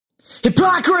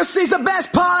Hypocrisy's the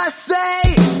best policy.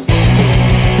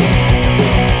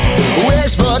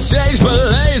 Wish for change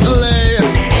but lazily.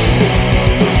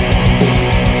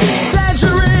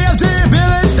 Century of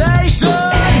debilitation.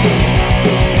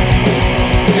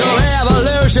 Your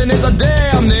evolution is a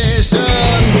damnation.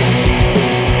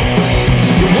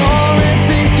 Your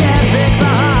warranties can't fix a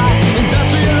heart.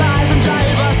 Industrialize and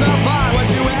drive us apart. What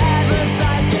you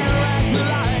advertise can't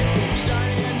rationalize.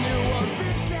 Shining a new one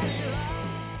fits any line.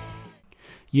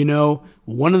 You know,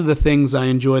 one of the things I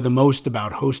enjoy the most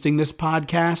about hosting this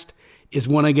podcast is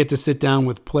when I get to sit down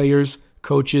with players,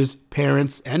 coaches,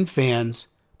 parents, and fans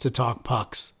to talk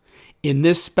pucks. In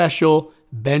this special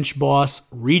Bench Boss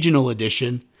Regional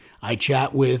Edition, I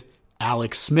chat with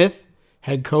Alex Smith,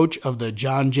 head coach of the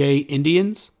John Jay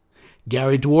Indians,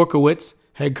 Gary Dworkowitz,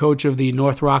 head coach of the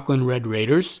North Rockland Red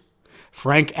Raiders,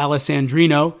 Frank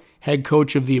Alessandrino, head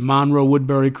coach of the Monroe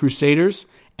Woodbury Crusaders,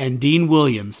 and Dean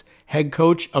Williams, head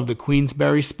coach of the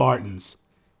Queensbury Spartans.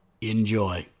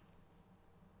 Enjoy.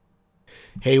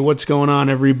 Hey, what's going on,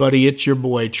 everybody? It's your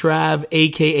boy Trav,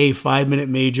 aka 5 Minute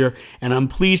Major, and I'm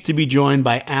pleased to be joined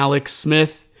by Alex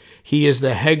Smith. He is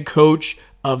the head coach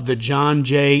of the John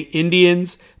Jay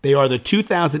Indians. They are the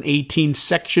 2018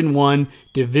 Section 1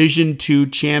 Division 2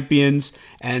 champions,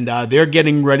 and they're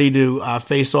getting ready to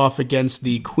face off against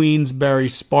the Queensbury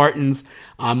Spartans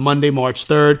on Monday, March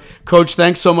 3rd. Coach,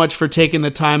 thanks so much for taking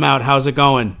the time out. How's it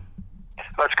going?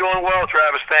 It's going well,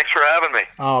 Travis. Thanks for having me.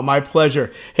 Oh, my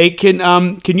pleasure. Hey, can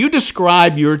you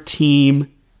describe your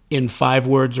team in 5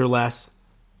 words or less?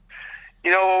 You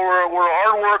know, we're a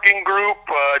hard-working group,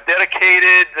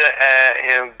 dedicated,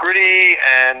 gritty,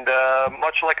 and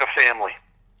much like a family.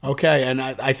 Okay, and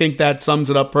I think that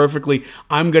sums it up perfectly.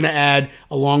 I'm going to add,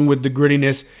 along with the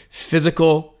grittiness,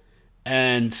 physical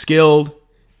and skilled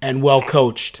and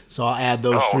well-coached. So I'll add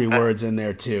those 3 words in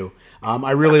there, too.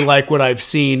 I really like what I've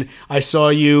seen. I saw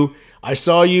you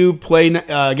play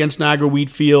against Niagara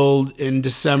Wheatfield in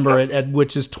December at Ed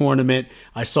Wich's tournament.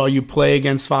 I saw you play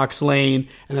against Fox Lane,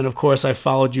 and then of course I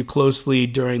followed you closely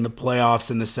during the playoffs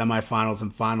and the semifinals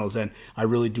and finals. And I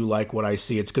really do like what I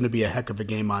see. It's going to be a heck of a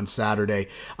game on Saturday.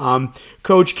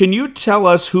 Coach, can you tell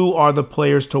us who are the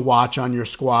players to watch on your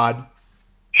squad?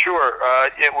 Sure.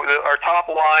 Our top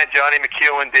line: Johnny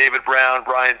McEwen, David Brown,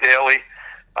 Brian Daly.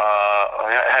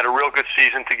 Had a real good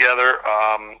season together.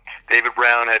 David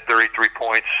Brown had 33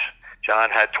 points. John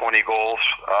had 20 goals.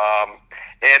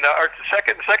 And our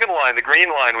second line, the green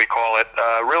line we call it,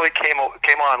 really came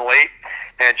on late.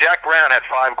 And Jack Brown had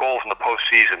 5 goals in the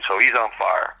postseason, so he's on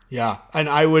fire. Yeah, and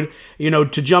I would,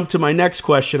 to jump to my next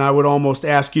question, I would almost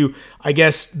ask you, I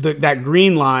guess, that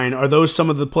green line, are those some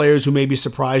of the players who maybe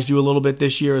surprised you a little bit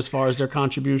this year as far as their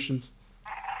contributions?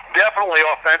 Definitely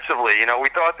offensively. We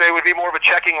thought they would be more of a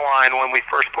checking line when we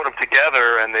first put them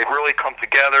together, and they've really come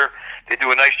together. They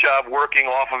do a nice job working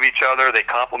off of each other. They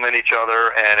complement each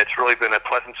other, and it's really been a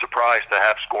pleasant surprise to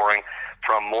have scoring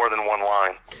from more than one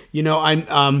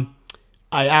line.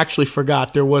 I actually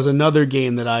forgot there was another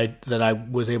game that I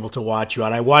was able to watch you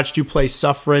at. I watched you play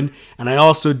Suffren, and I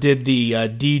also did the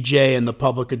DJ and the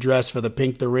public address for the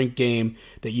Pink the Rink game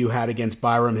that you had against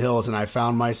Byram Hills, and I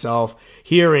found myself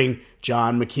hearing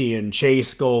John McKeon,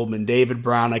 Chase Goldman, David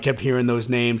Brown. I kept hearing those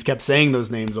names, kept saying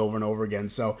those names over and over again.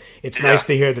 So it's nice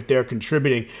to hear that they're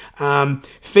contributing.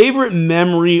 Favorite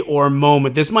memory or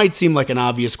moment? This might seem like an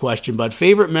obvious question, but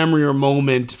favorite memory or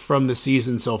moment from the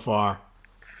season so far?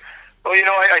 Well,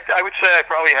 I would say I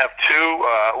probably have 2.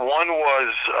 One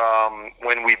was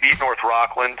when we beat North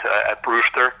Rockland at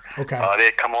Brewster. Okay. They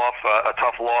had come off a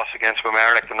tough loss against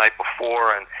Mamaroneck the night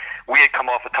before, and we had come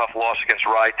off a tough loss against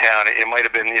Rye-Town. It might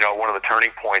have been, one of the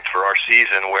turning points for our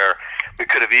season where we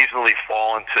could have easily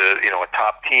fallen to, a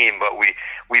top team, but we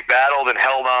battled and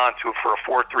held on for a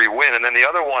 4-3 win. And then the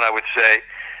other one I would say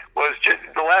was just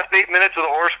the last 8 minutes of the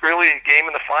Horace Greeley game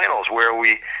in the finals where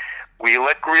we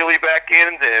let Greeley back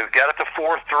in, got it to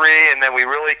 4-3, and then we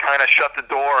really kind of shut the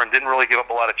door and didn't really give up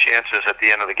a lot of chances at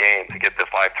the end of the game to get the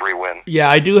 5-3 win. Yeah,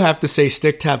 I do have to say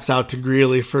stick taps out to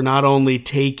Greeley for not only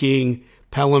taking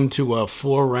Pelham to a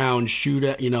 4-round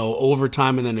shootout,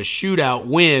 overtime and then a shootout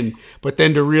win, but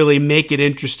then to really make it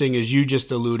interesting, as you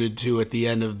just alluded to at the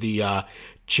end of the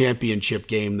championship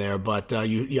game there. But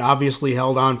you obviously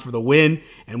held on for the win,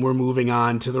 and we're moving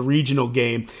on to the regional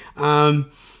game.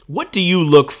 What do you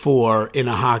look for in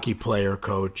a hockey player,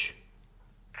 Coach?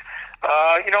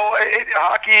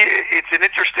 Hockey, it's an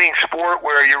interesting sport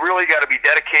where you really got to be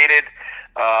dedicated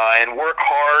and work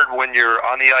hard when you're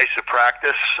on the ice at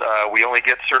practice. We only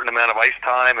get a certain amount of ice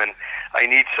time, and I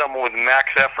need someone with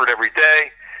max effort every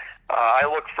day. I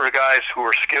look for guys who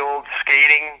are skilled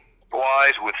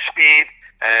skating-wise with speed,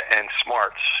 and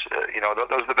smarts.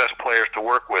 Those are the best players to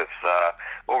work with.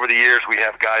 Over the years, we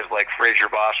have guys like Fraser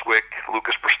Boswick,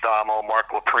 Lucas Prestamo, Mark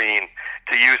Laprine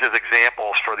to use as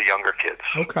examples for the younger kids.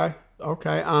 Okay.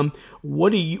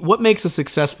 What makes a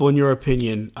successful, in your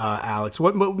opinion, Alex?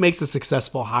 What makes a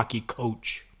successful hockey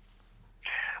coach?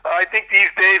 I think these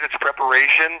days it's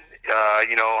preparation.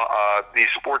 These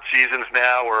sports seasons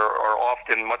now are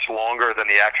often much longer than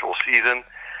the actual season.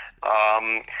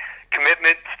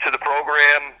 Commitment to the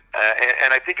program,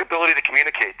 and I think ability to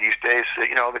communicate these days.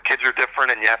 The kids are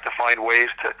different, and you have to find ways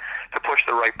to push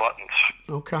the right buttons.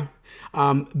 Okay.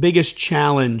 Biggest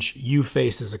challenge you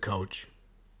face as a coach?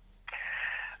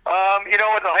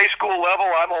 At the high school level,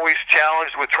 I'm always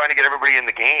challenged with trying to get everybody in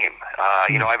the game. I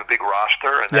have a big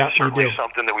roster, and that's certainly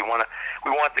something that we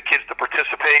want the kids to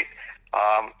participate.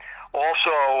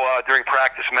 Also, during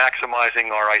practice,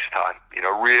 maximizing our ice time.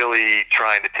 Really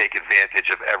trying to take advantage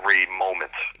of every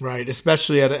moment. Right,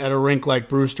 especially at a rink like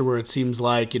Brewster, where it seems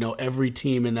like every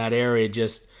team in that area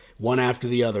just one after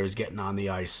the other is getting on the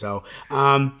ice. So,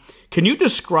 can you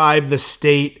describe the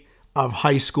state of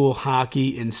high school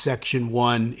hockey in Section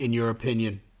 1, in your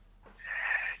opinion?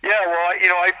 Yeah, well,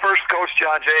 I first coached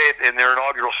John Jay in their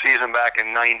inaugural season back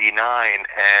in '99,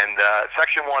 and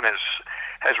Section 1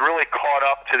 has really caught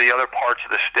up to the other parts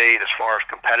of the state as far as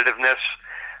competitiveness.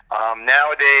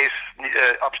 Nowadays,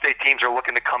 upstate teams are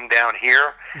looking to come down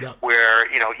here,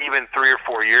 where, even 3 or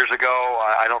 4 years ago,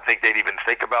 I don't think they'd even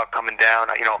think about coming down.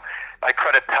 I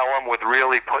credit Pelham with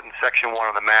really putting Section 1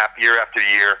 on the map year after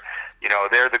year.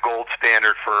 They're the gold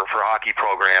standard for hockey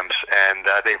programs, and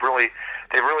we've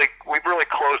really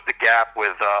closed the gap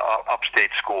with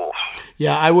upstate schools.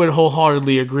 Yeah, I would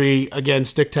wholeheartedly agree. Again,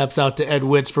 stick taps out to Ed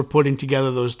Witz for putting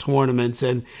together those tournaments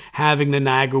and having the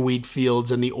Niagara Wheat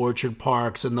Fields and the Orchard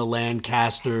Parks and the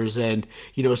Lancasters and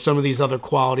some of these other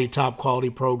top quality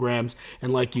programs.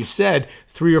 And like you said,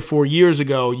 3 or 4 years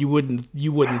ago, you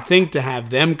wouldn't think to have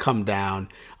them come down,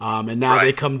 and now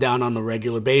they come down on a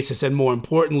regular basis. And more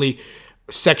importantly,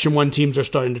 Section 1 teams are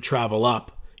starting to travel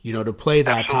up, to play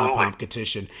that top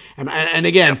competition. And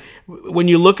again, when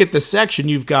you look at the section,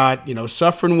 you've got,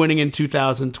 Suffern winning in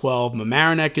 2012,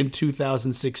 Mamaroneck in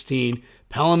 2016,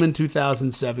 Pelham in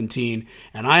 2017.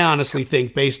 And I honestly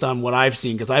think, based on what I've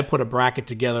seen, because I put a bracket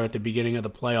together at the beginning of the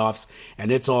playoffs,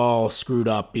 and it's all screwed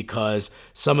up because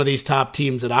some of these top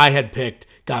teams that I had picked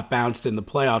got bounced in the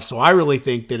playoffs. So I really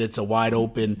think that it's a wide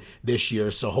open this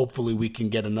year. So hopefully we can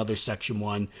get another Section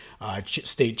 1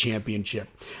 state championship.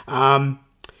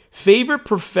 Favorite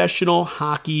professional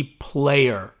hockey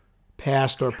player,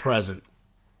 past or present?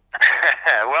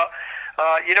 Well,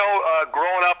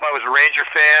 growing up, I was a Ranger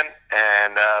fan,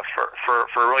 and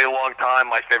for a really long time,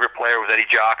 my favorite player was Eddie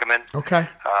Jockerman. Okay.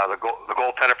 The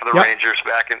goaltender for the Rangers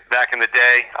back in the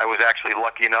day. I was actually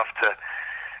lucky enough to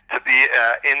be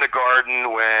in the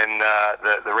Garden when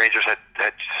the Rangers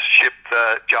had shipped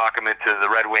Jockerman to the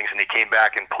Red Wings, and he came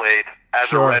back and played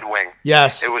as a Red Wing.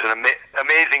 Yes. It was an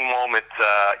amazing moment,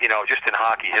 just in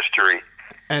hockey history.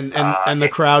 And the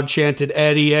crowd chanted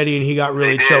Eddie, Eddie, and he got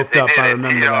really choked up. I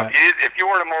remember that. If you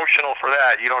weren't emotional for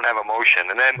that, you don't have emotion.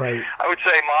 And then I would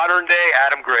say modern day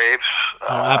Adam Graves.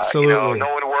 Absolutely.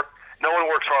 No one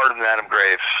works harder than Adam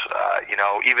Graves.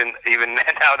 Even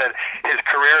now that his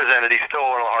career has ended, he's still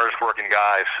one of the hardest working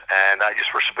guys, and I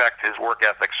just respect his work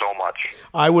ethic so much.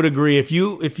 I would agree. If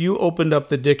you opened up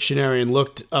the dictionary and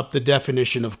looked up the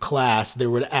definition of class, there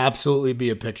would absolutely be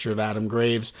a picture of Adam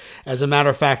Graves. As a matter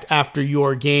of fact, after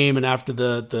your game and after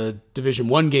the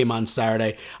Division I game on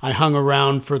Saturday, I hung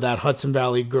around for that Hudson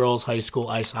Valley Girls High School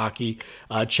ice hockey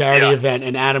charity event,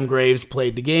 and Adam Graves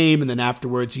played the game, and then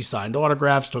afterwards he signed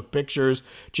autographs, took pictures,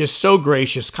 just so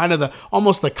gracious, kind of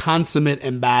almost the consummate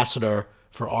ambassador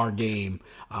for our game.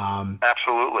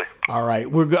 Absolutely. All right,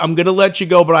 I'm going to let you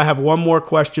go, but I have one more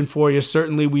question for you.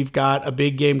 Certainly, we've got a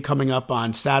big game coming up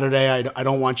on Saturday. I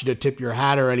don't want you to tip your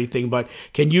hat or anything, but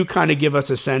can you kind of give us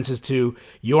a sense as to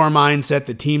your mindset,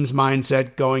 the team's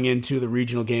mindset going into the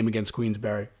regional game against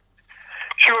Queensbury?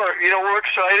 Sure. We're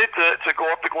excited to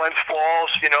go up to Glens Falls.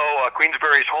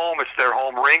 Queensbury's home. It's their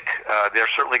home rink. They're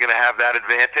certainly going to have that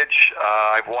advantage.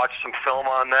 I've watched some film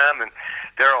on them, and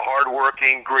they're a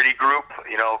hard-working, gritty group.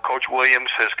 Coach Williams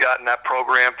has gotten that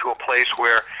program to a place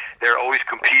where they're always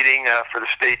competing for the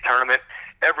state tournament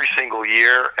every single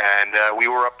year. And we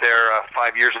were up there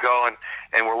 5 years ago,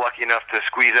 and we're lucky enough to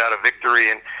squeeze out a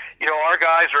victory. And our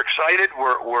guys are excited.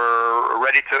 We're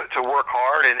ready to work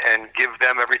hard and give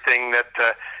them everything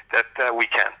that we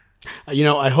can.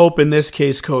 I hope in this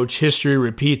case, Coach, history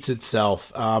repeats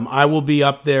itself. I will be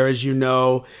up there, as you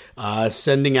know,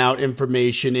 sending out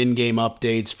information, in-game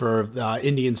updates for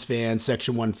Indians fans,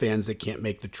 Section 1 fans that can't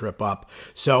make the trip up.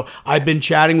 So I've been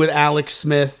chatting with Alex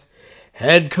Smith,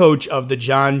 head coach of the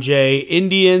John Jay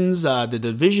Indians, the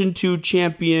Division II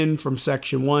champion from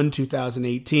Section 1,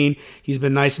 2018. He's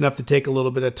been nice enough to take a little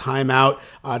bit of time out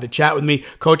to chat with me.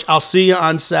 Coach, I'll see you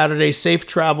on Saturday. Safe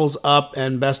travels up,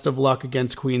 and best of luck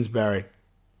against Queensberry.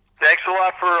 Thanks a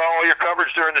lot for all your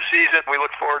coverage during the season. We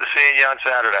look forward to seeing you on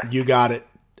Saturday. You got it.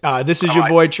 This is your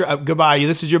boy, goodbye.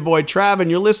 This is your boy, Trav,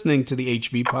 and you're listening to the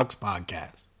HV Pucks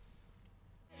podcast.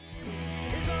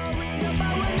 It's all we know,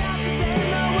 but we're not the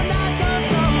same. No, we're not tough,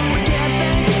 so we can't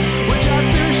think. We're just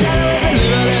too shallow and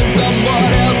living in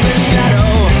someone else's shadow.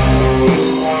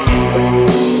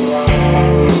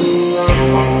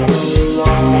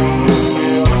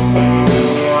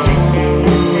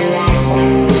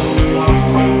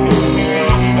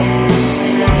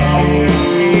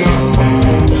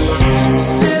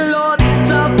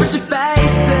 Silhouettes of pretty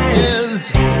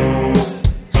faces.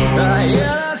 Yeah,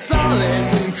 that's all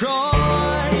in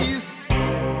Christ.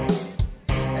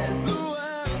 As the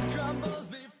world crumbles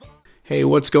before. Hey,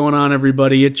 what's going on,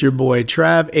 everybody? It's your boy,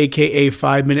 Trav, a.k.a.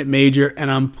 5 Minute Major, and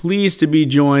I'm pleased to be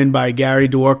joined by Gary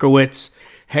Dworkowitz,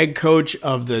 head coach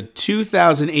of the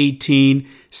 2018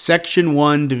 Section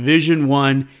 1 Division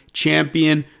 1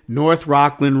 champion North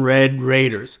Rockland Red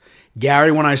Raiders.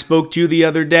 Gary, when I spoke to you the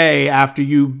other day after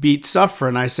you beat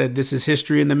Suffern, I said this is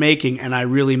history in the making, and I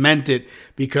really meant it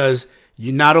because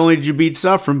you not only did you beat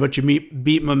Suffern, but you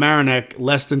beat Mamaroneck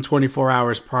less than 24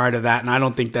 hours prior to that, and I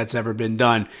don't think that's ever been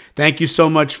done. Thank you so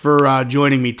much for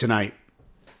joining me tonight.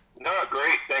 No,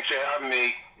 great. Thanks for having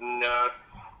me. And,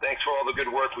 thanks for all the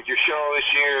good work with your show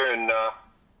this year. And,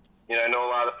 I know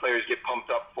a lot of players get pumped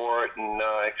up for it and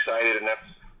excited, and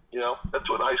that's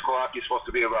what high school hockey is supposed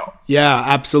to be about. Yeah,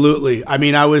 absolutely. I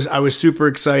mean, I was super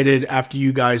excited after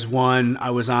you guys won.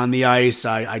 I was on the ice.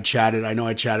 I chatted. I know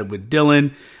I chatted with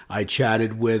Dylan. I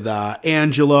chatted with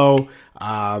Angelo.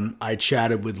 I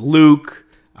chatted with Luke.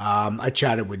 I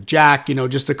chatted with Jack.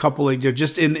 Just a couple of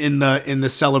just in the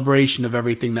celebration of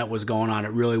everything that was going on.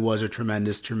 It really was a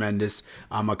tremendous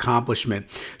accomplishment.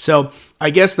 So I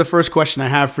guess the first question I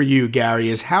have for you, Gary,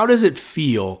 is how does it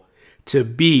feel to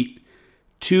beat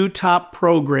two top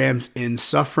programs in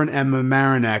Suffern and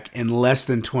Mamaroneck in less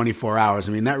than 24 hours?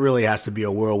 I mean, that really has to be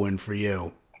a whirlwind for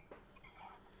you.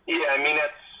 Yeah,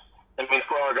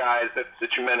 for our guys, that's a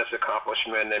tremendous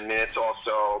accomplishment. I mean, it's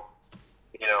also,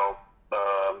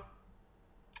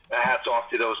 hats off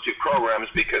to those two programs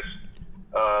because,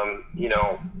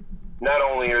 not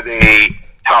only are they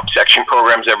top section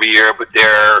programs every year, but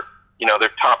they're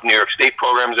top New York State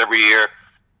programs every year.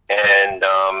 And,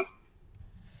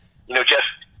 just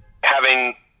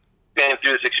having been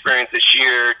through this experience this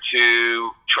year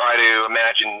to try to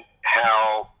imagine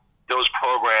how those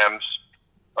programs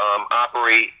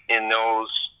operate in those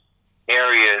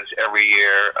areas every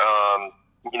year,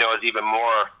 is even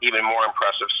more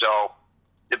impressive. So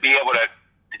to be able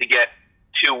to get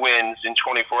two wins in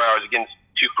 24 hours against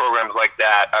two programs like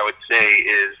that, I would say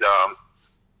is,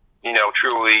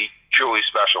 truly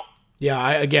special. Yeah,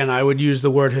 I would use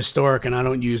the word historic, and I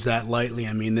don't use that lightly.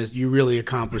 I mean, you really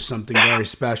accomplished something very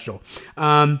special.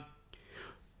 In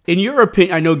your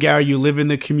opinion, I know, Gary, you live in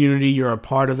the community. You're a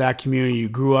part of that community. You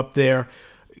grew up there.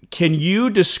 Can you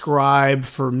describe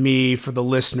for me, for the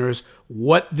listeners,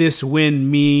 what this win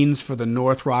means for the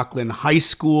North Rockland High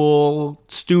School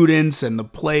students and the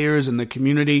players and the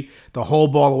community, the whole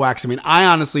ball of wax? I mean, I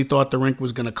honestly thought the rink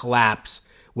was going to collapse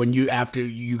after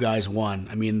you guys won.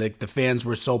 I mean, the fans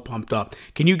were so pumped up.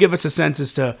 Can you give us a sense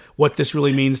as to what this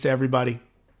really means to everybody?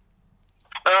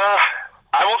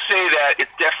 I will say that it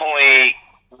definitely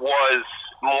was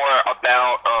more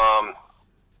about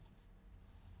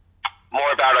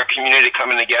our community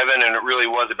coming together than it really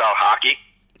was about hockey.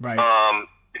 Right.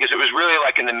 Because it was really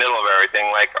like in the middle of everything,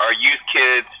 like our youth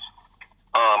kids,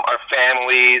 our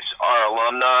families, our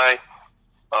alumni.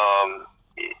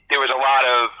 There was a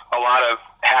lot of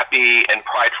happy and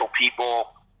prideful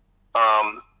people.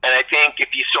 And I think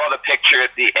if you saw the picture at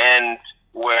the end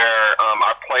where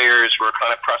our players were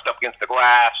kind of pressed up against the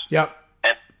glass, yep,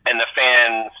 and the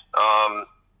fans,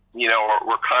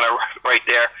 were kind of right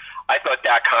there, I thought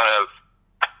that kind of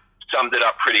summed it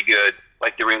up pretty good,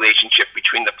 like the relationship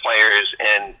between the players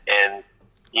and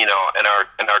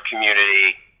our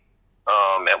community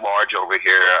at large over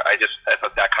here. I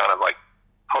thought that kind of like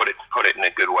put it in a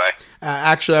good way.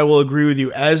 Actually, I will agree with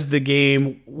you. As the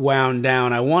game wound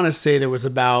down, I want to say there was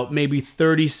about maybe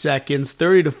 30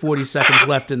 to 40 seconds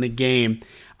left in the game.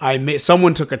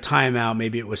 someone took a timeout,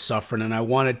 maybe it was Suffern, and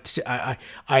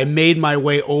I made my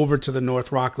way over to the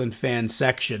North Rockland fan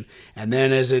section, and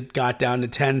then as it got down to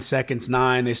 10 seconds,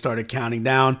 9, they started counting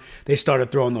down. They started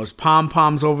throwing those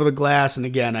pom-poms over the glass, and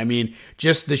again, I mean,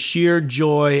 just the sheer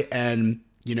joy and,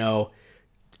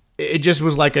 it just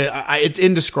was like it's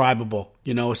indescribable,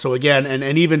 So again,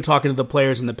 and even talking to the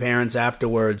players and the parents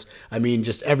afterwards, I mean,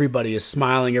 just everybody is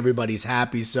smiling, everybody's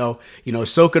happy. So,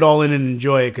 soak it all in and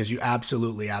enjoy it because you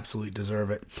absolutely, absolutely deserve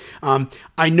it.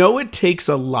 I know it takes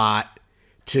a lot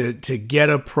to get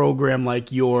a program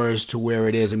like yours to where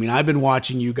it is. I mean, I've been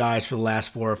watching you guys for the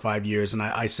last 4 or 5 years, and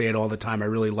I say it all the time. I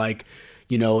really like,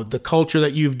 the culture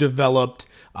that you've developed.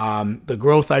 The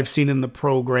growth I've seen in the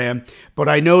program, but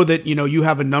I know that, you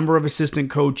have a number of assistant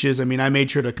coaches. I mean, I made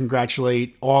sure to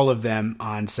congratulate all of them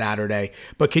on Saturday,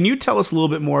 but can you tell us a little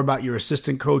bit more about your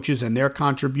assistant coaches and their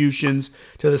contributions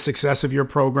to the success of your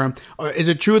program? Is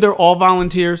it true they're all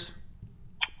volunteers?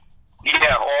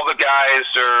 Yeah, all the guys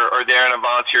are there on a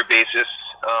volunteer basis.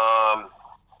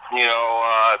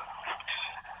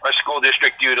 Our school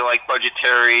district, due to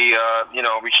budgetary,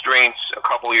 restraints a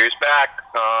couple years back,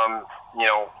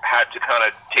 had to kind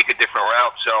of take a different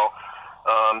route. So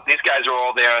these guys are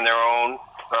all there on their own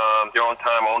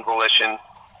time, own volition,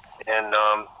 and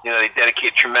they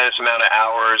dedicate a tremendous amount of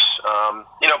hours,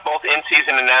 both in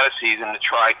season and out of season to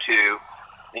try to,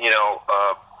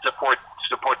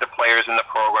 support the players in the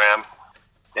program.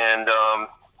 And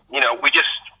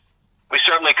we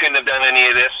certainly couldn't have done any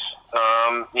of this,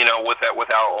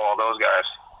 without all those guys.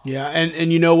 Yeah,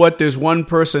 and you know what? There's one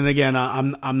person. Again,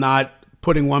 I'm not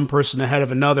putting one person ahead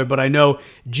of another, but I know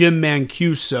Jim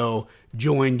Mancuso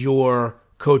joined your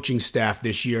coaching staff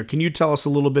this year. Can you tell us a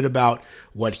little bit about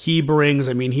what he brings?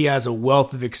 I mean, he has a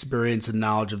wealth of experience and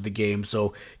knowledge of the game.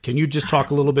 So can you just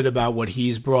talk a little bit about what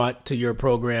he's brought to your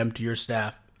program, to your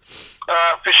staff?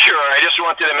 For sure. I just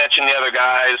wanted to mention the other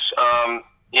guys.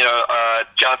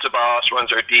 John Sabalas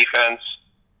runs our defense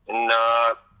and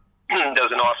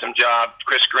does an awesome job.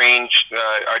 Chris Green,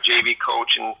 our JV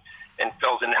coach, and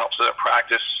fills in and helps with our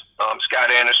practice.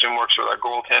 Scott Anderson works with our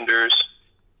goaltenders.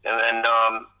 And then,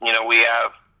 we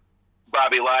have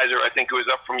Bobby Lizer, I think, who was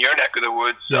up from your neck of the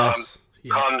woods, yes.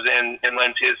 Comes and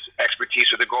lends his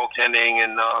expertise with the goaltending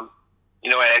and,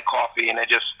 Ed Coffey. And I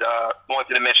just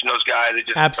wanted to mention those guys. I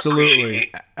just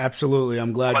Absolutely.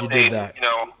 I'm glad you did that.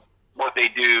 What they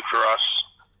do for us.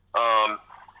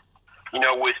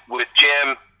 With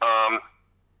Jim,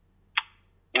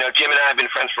 Jim and I have been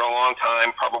friends for a long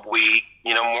time, probably,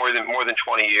 more than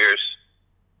 20 years.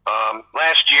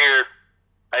 Last year,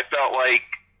 I felt like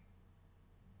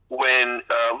when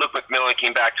Luke McMillan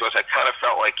came back to us, I kind of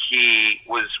felt like he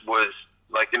was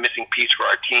like the missing piece for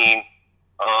our team.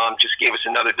 Just gave us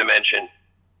another dimension.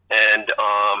 And,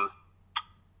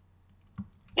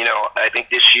 I think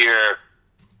this year,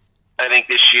 I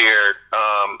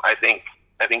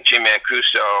think Jim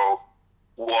Mancuso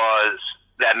was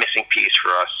that missing piece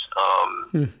for us.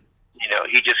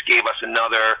 He just gave us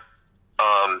another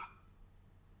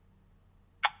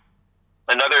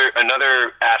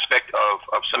aspect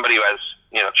of somebody who has,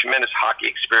 tremendous hockey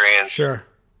experience. Sure.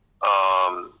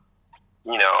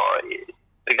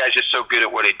 The guy's just so good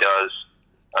at what he does.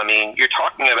 I mean, you're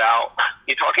talking about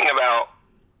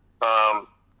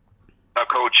a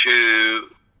coach who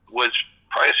was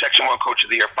probably a Section 1 Coach of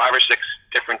the Year 5 or 6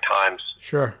 different times.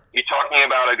 Sure. You're talking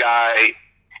about a guy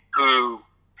who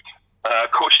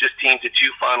coached his team to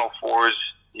 2 Final Fours,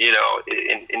 in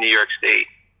New York State.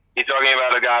 You're talking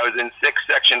about a guy who was in 6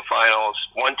 section finals,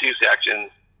 won 2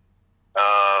 sections.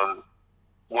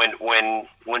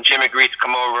 When Jim agreed to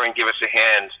come over and give us a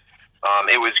hand,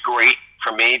 it was great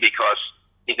for me because,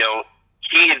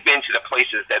 he had been to the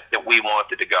places that we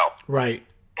wanted to go. Right.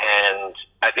 And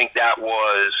I think that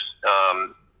was,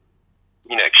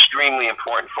 extremely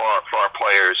important for our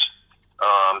players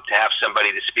to have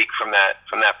somebody to speak from that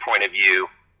point of view,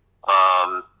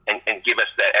 and give us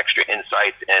that extra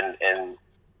insight and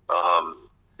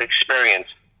experience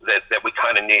that we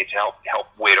kind of need to help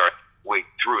wade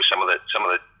through some of the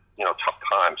tough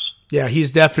times. Yeah,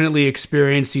 he's definitely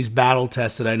experienced. He's battle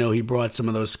tested. I know he brought some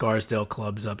of those Scarsdale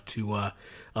clubs up to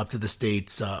the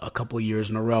States a couple of years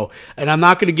in a row. And I'm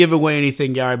not going to give away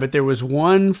anything, Gary, but there was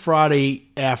one Friday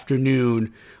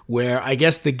afternoon where I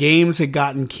guess the games had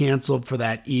gotten canceled for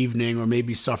that evening, or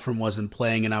maybe Suffern wasn't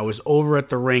playing, and I was over at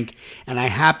the rink, and I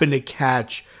happened to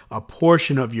catch a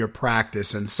portion of your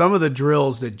practice. And some of the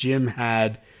drills that Jim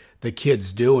had the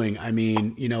kids doing, I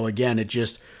mean, again, it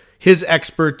just... his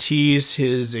expertise,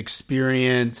 his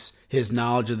experience, his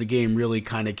knowledge of the game really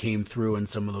kind of came through in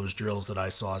some of those drills that I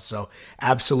saw. So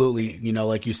absolutely,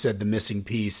 like you said, the missing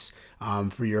piece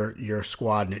for your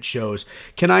squad, and it shows.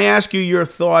 Can I ask you your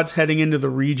thoughts heading into the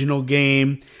regional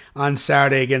game on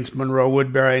Saturday against Monroe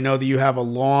Woodbury? I know that you have a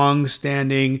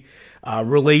long-standing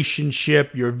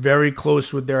relationship. You're very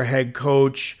close with their head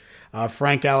coach,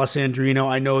 Frank Alessandrino.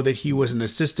 I know that he was an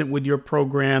assistant with your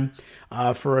program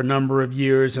for a number of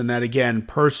years, and that, again,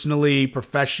 personally,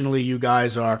 professionally, you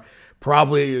guys are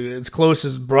probably as close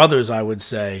as brothers, I would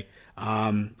say.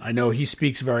 I know he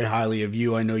speaks very highly of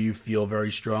you. I know you feel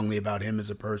very strongly about him as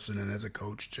a person and as a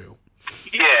coach, too.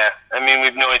 Yeah, I mean,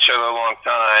 we've known each other a long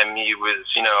time. He was,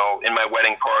 in my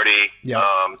wedding party. Yeah.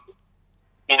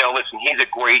 Listen, he's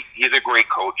a great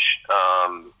coach.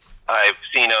 I've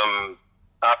seen him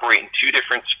operate in two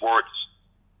different sports.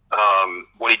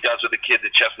 What he does with the kids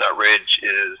at Chestnut Ridge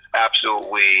is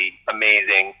absolutely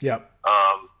amazing. Yep.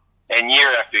 And year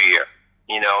after year,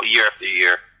 year after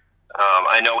year,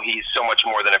 I know he's so much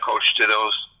more than a coach to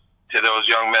those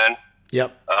young men.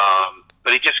 Yep.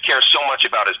 But he just cares so much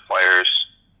about his players.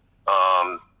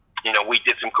 We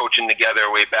did some coaching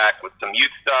together way back with some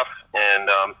youth stuff, and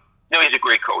he's a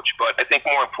great coach. But I think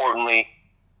more importantly,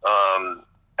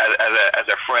 as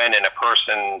a friend and a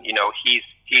person, he's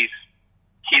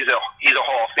a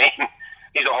Hall of Fame.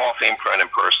 He's a Hall of Fame friend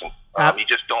and person. You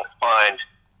just don't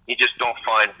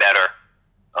find better.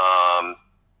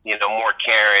 More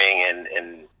caring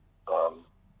and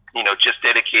just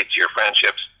dedicated to your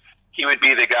friendships. He would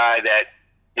be the guy that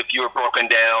if you were broken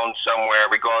down somewhere,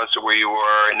 regardless of where you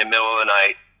were in the middle of the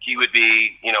night, he would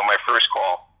be, my first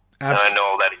call. And I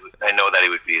know that he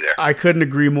would be there. I couldn't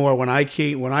agree more. When I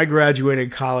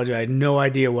graduated college, I had no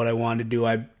idea what I wanted to do.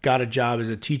 I got a job as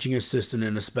a teaching assistant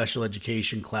in a special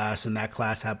education class, and that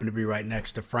class happened to be right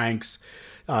next to Frank's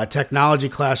technology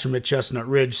classroom at Chestnut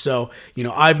Ridge. So,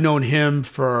 I've known him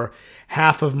for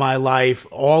half of my life,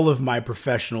 all of my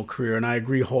professional career, and I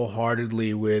agree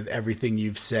wholeheartedly with everything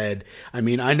you've said. I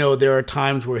mean, I know there are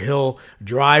times where he'll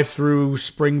drive through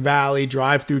Spring Valley,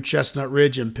 drive through Chestnut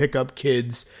Ridge, and pick up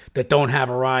kids that don't have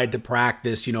a ride to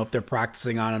practice, if they're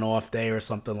practicing on an off day or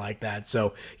something like that.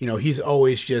 So, he's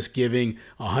always just giving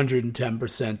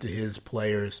 110% to his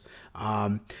players.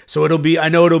 So I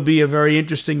know it'll be a very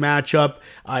interesting matchup.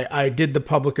 I did the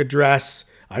public address.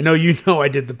 I know I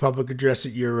did the public address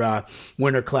at your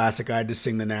Winter Classic. I had to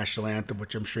sing the national anthem,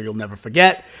 which I'm sure you'll never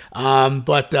forget.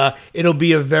 But it'll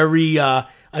be a very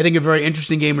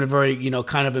interesting game and a very,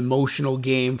 kind of emotional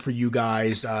game for you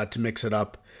guys to mix it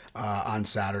up on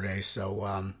Saturday.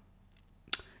 So,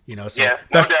 yeah,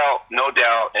 no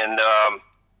doubt. And,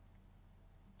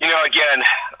 again,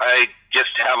 I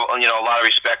just have, a lot of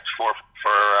respect for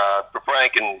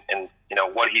Frank and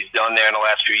what he's done there in the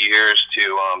last few years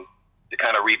to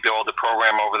kind of rebuild the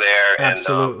program over there.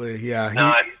 Absolutely, and,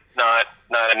 yeah. Not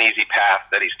an easy path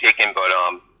that he's taken, but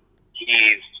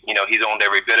he's owned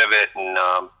every bit of it, and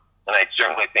I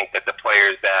certainly think that the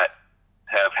players that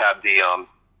have had the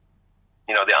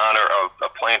honor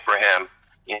of playing for him,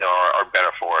 are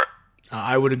better for it.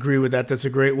 I would agree with that. That's a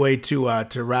great way to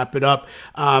wrap it up.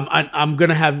 I'm going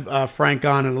to have Frank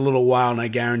on in a little while, and I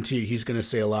guarantee you he's going to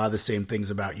say a lot of the same things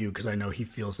about you because I know he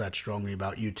feels that strongly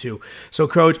about you too. So,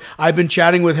 Coach, I've been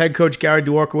chatting with head coach Gary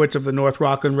Dworkowitz of the North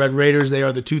Rockland Red Raiders. They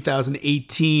are the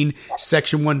 2018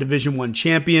 Section 1 Division 1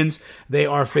 champions. They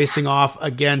are facing off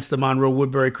against the Monroe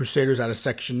Woodbury Crusaders out of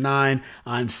Section 9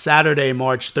 on Saturday,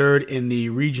 March 3rd in the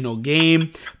regional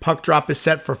game. Puck drop is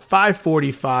set for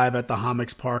 5:45 at the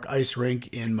Homix Park Ice Rink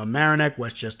in Mamaroneck,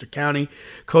 Westchester County.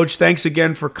 Coach, thanks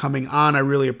again for coming on. I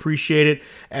really appreciate it.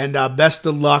 And best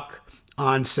of luck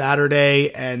on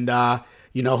Saturday. And,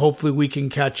 hopefully we can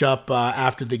catch up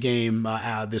after the game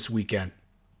this weekend.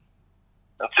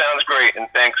 That sounds great. And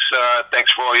thanks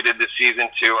for all you did this season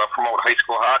to promote high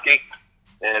school hockey.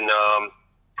 And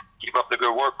keep up the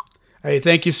good work. Hey,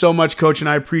 thank you so much, Coach. And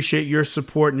I appreciate your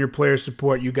support and your player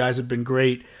support. You guys have been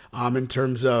great in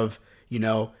terms of,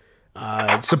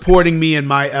 supporting me in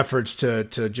my efforts to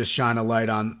just shine a light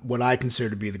on what I consider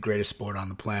to be the greatest sport on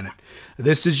the planet.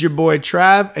 This is your boy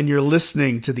Trav, and you're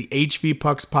listening to the HV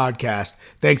Pucks podcast.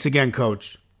 Thanks again,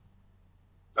 Coach.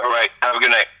 All right. Have a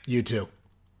good night. You too.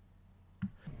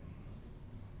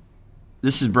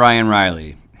 This is Brian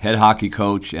Riley, head hockey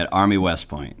coach at Army West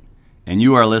Point, and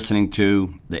you are listening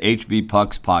to the HV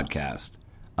Pucks podcast,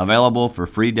 available for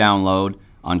free download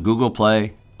on Google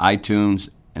Play, iTunes,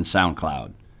 and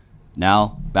SoundCloud.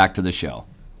 Now, back to the show.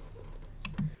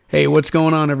 Hey, what's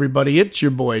going on, everybody? It's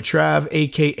your boy, Trav,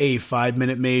 a.k.a. 5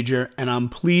 Minute Major, and I'm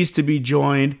pleased to be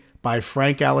joined by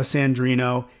Frank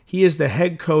Alessandrino. He is the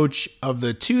head coach of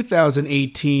the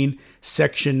 2018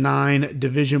 Section 9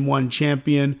 Division I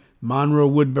champion Monroe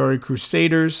Woodbury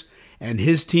Crusaders, and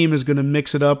his team is going to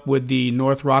mix it up with the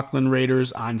North Rockland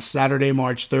Raiders on Saturday,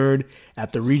 March 3rd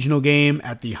at the regional game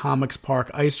at the Hommocks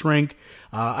Park Ice Rink.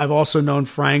 I've also known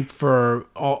Frank for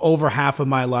over half of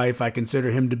my life. I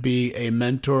consider him to be a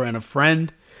mentor and a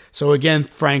friend. So again,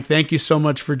 Frank, thank you so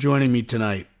much for joining me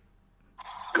tonight.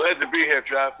 Glad to be here,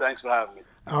 Trav. Thanks for having me.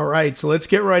 All right, so let's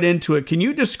get right into it. Can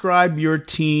you describe your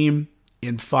team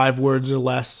in 5 words or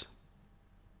less?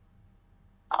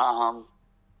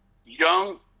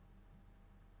 Young,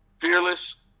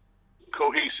 fearless,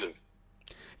 cohesive.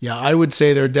 Yeah, I would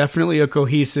say they're definitely a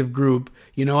cohesive group.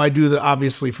 You know,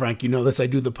 obviously, Frank, you know this, I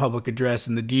do the public address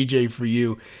and the DJ for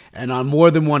you. And on more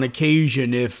than one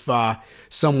occasion, if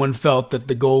someone felt that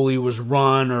the goalie was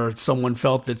run or someone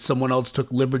felt that someone else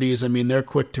took liberties, I mean, they're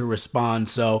quick to respond.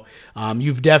 So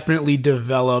you've definitely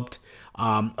developed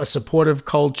a supportive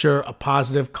culture, a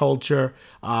positive culture.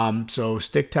 So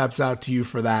stick taps out to you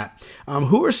for that.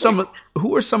 Who are some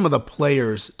of the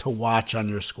players to watch on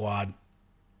your squad?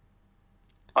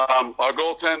 Our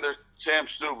goaltender, Sam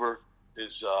Stuber,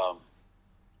 is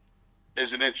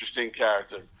an interesting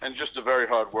character and just a very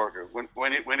hard worker.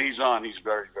 When he's on, he's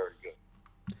very, very good.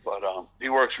 But he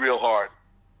works real hard.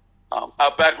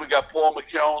 Out back, we got Paul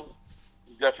McKeown,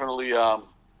 definitely a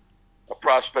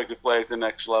prospect to play at the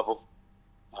next level.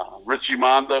 Richie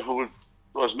Monda, who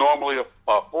was normally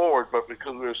a forward, but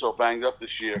because we were so banged up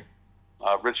this year,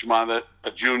 Rich Monda,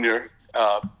 a junior,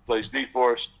 plays D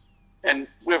for us. And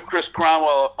we have Chris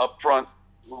Cromwell up front,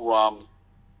 who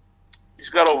he's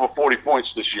got over 40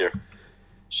 points this year.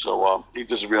 So he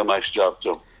does a real nice job,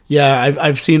 too. Yeah,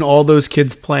 I've seen all those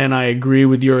kids play, and I agree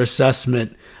with your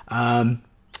assessment.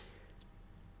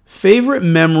 Favorite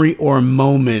memory or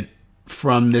moment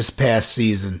from this past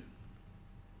season?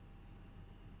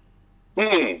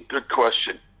 Good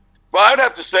question. Well, I'd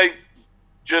have to say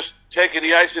just taking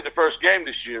the ice in the first game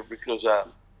this year because,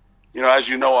 as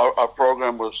you know, our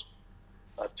program was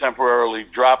temporarily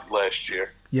dropped last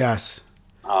year. Yes.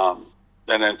 And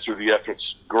then through the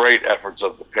great efforts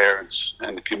of the parents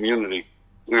and the community,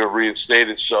 we were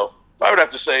reinstated. So I would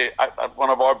have to say one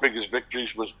of our biggest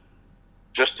victories was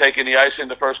just taking the ice in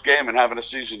the first game and having a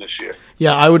season this year.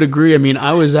 Yeah, I would agree. I mean,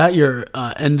 I was at your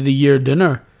end of the year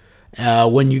dinner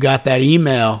when you got that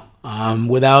email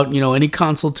without any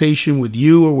consultation with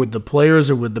you or with the players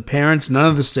or with the parents. None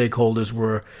of the stakeholders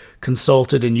were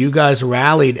consulted, and you guys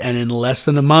rallied, and in less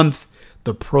than a month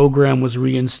the program was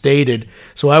reinstated.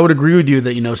 So I would agree with you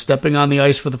that stepping on the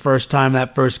ice for the first time,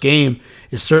 that first game,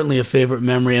 is certainly a favorite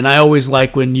memory. And I always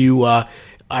like when you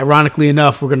ironically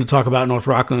enough, we're going to talk about North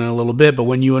Rockland in a little bit, but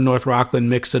when you and North Rockland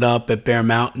mix it up at Bear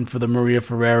Mountain for the Maria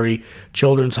Ferreri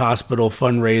Children's Hospital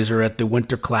fundraiser at the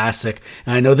Winter Classic,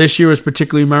 and I know this year was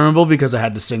particularly memorable because I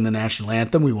had to sing the national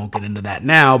anthem. We won't get into that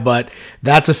now, but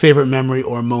that's a favorite memory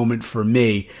or moment for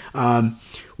me.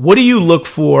 What do you look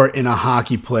for in a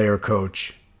hockey player,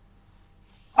 Coach?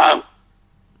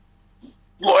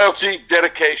 Loyalty,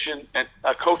 dedication, and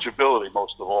coachability,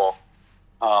 most of all.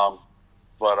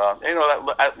 But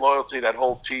that loyalty, that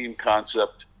whole team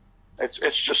concept, it's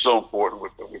just so important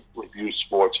with youth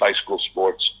sports, high school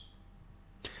sports.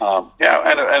 And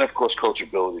of course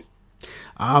coachability.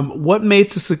 What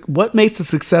makes a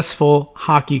successful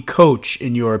hockey coach,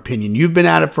 in your opinion? You've been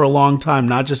at it for a long time,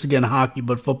 not just again hockey,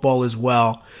 but football as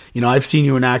well. I've seen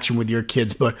you in action with your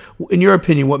kids, but in your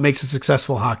opinion, what makes a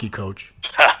successful hockey coach?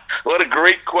 What a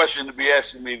great question to be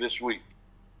asking me this week.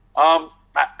 I'm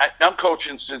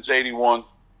coaching since '81,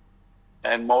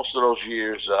 and most of those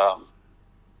years,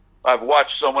 I've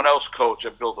watched someone else coach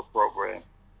and build a program.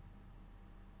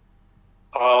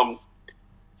 You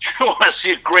want to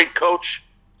see a great coach?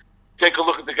 Take a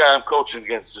look at the guy I'm coaching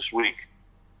against this week.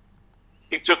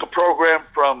 He took a program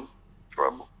from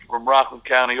Rockland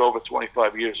County over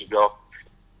 25 years ago,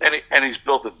 and he's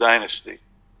built a dynasty.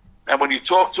 And when you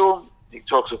talk to him, he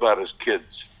talks about his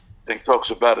kids. And he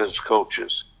talks about his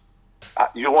coaches.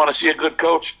 You want to see a good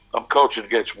coach? I'm coaching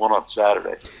against one on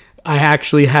Saturday. I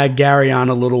actually had Gary on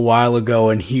a little while ago,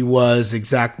 and he was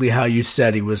exactly how you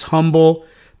said. He was humble,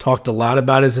 talked a lot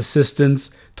about his assistants,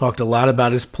 talked a lot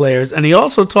about his players, and he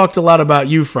also talked a lot about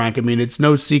you, Frank. I mean, it's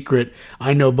no secret.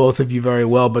 I know both of you very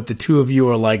well, but the two of you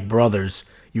are like brothers.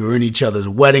 You were in each other's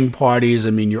wedding parties. I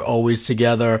mean, you're always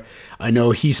together. I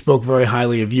know he spoke very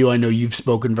highly of you. I know you've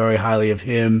spoken very highly of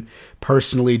him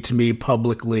personally to me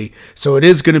publicly. So it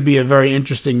is going to be a very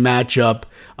interesting matchup.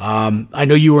 I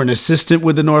know you were an assistant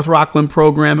with the North Rockland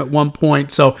program at one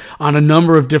point. So on a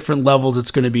number of different levels,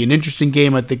 it's going to be an interesting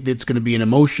game. I think it's going to be an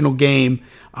emotional game.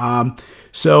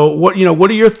 So what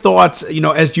are your thoughts,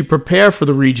 as you prepare for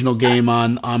the regional game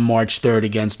on March 3rd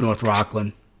against North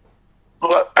Rockland?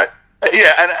 Well, I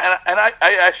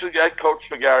coached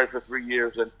for Gary for 3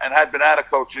 years and had been out of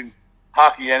coaching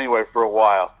hockey anyway for a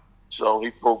while. So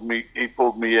he pulled me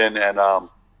in, and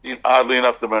oddly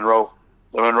enough, the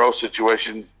Monroe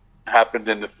situation happened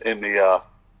in the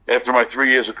after my 3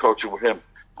 years of coaching with him.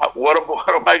 What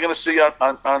am I going to see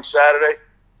on Saturday?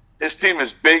 His team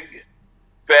is big,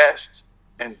 fast,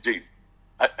 and deep,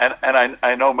 and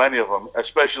I know many of them,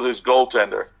 especially his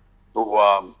goaltender,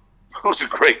 who's a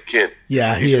great kid.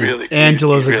 Yeah, he is.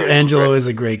 Angelo is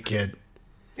a great kid.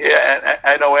 Yeah, and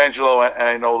I know Angelo, and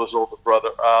I know his older brother.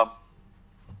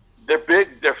 They're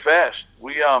big, they're fast.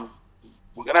 We're gonna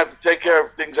have to take care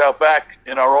of things out back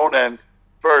in our own end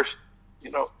first,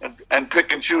 and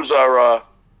pick and choose our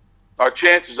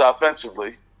chances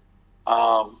offensively.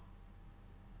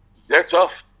 They're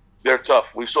tough. They're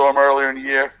tough. We saw them earlier in the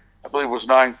year. I believe it was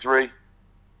 9-3.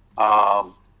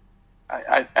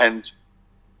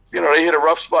 They hit a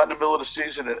rough spot in the middle of the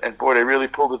season, and boy, they really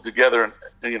pulled it together. And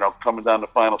coming down the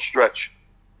final stretch,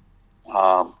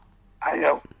 we're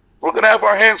going to have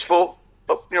our hands full.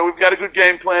 But we've got a good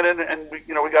game plan, and we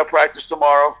got practice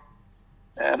tomorrow,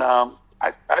 and I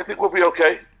think we'll be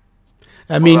okay.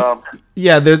 I mean,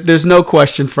 there's no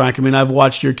question, Frank. I mean, I've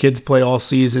watched your kids play all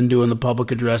season doing the public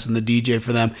address and the DJ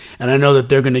for them, and I know that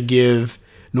they're going to give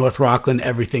North Rockland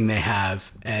everything they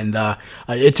have. And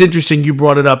it's interesting you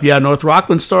brought it up. Yeah, North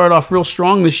Rockland started off real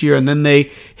strong this year, and then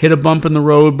they hit a bump in the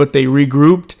road, but they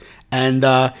regrouped. And,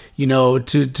 to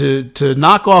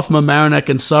knock off Mamaroneck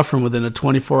and Suffern within a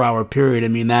 24-hour period,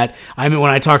 when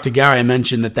I talked to Gary, I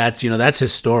mentioned that's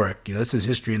historic. This is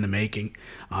history in the making.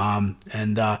 Again,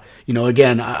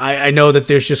 I know that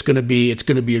it's going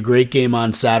to be a great game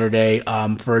on Saturday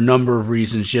for a number of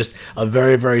reasons, just a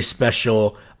very, very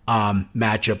special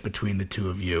matchup between the two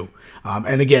of you.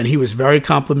 And again, he was very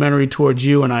complimentary towards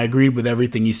you, and I agreed with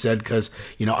everything he said because,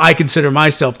 I consider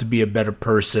myself to be a better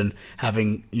person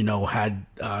having, had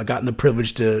gotten the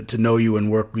privilege to know you and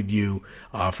work with you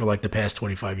for like the past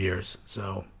 25 years.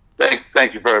 So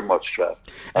thank you very much, Trav.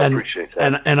 I appreciate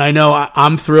that. And I know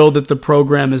I'm thrilled that the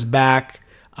program is back.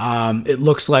 It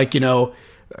looks like,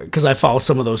 because I follow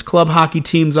some of those club hockey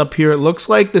teams up here, it looks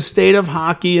like the state of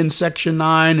hockey in Section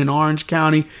 9 in Orange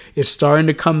County is starting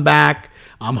to come back.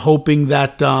 I'm hoping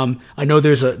that I know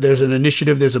there's an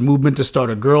initiative, there's a movement to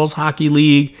start a girls hockey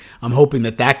league. I'm hoping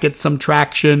that gets some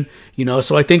traction.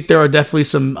 So I think there are definitely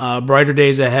some brighter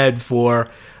days ahead for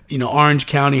Orange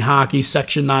County hockey,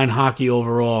 Section 9 hockey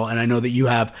overall, and I know that you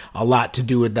have a lot to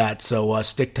do with that. So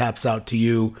stick taps out to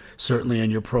you, certainly in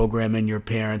your program and your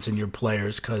parents and your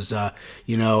players, because at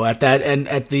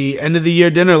the end of the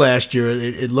year dinner last year,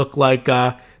 it looked like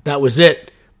that was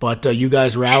it. But you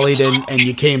guys rallied and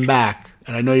you came back,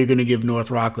 and I know you're going to give North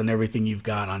Rockland everything you've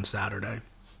got on Saturday.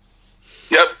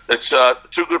 Yep, it's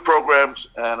two good programs,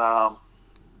 and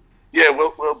we'll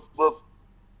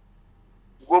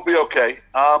be okay.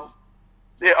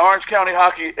 Orange County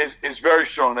hockey is very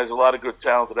strong. There's a lot of good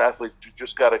talented athletes.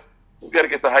 We've got to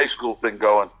get the high school thing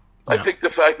going. Yeah. I think the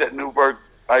fact that Newburgh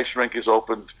Ice Rink is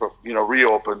opened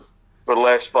reopened for the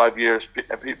last 5 years,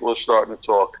 and people are starting to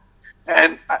talk.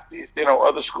 And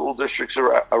other school districts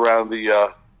around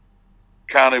the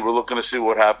county were looking to see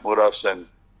what happened with us, and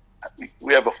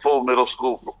we have a full middle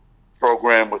school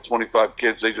program with 25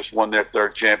 kids. They just won their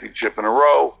third championship in a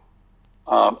row.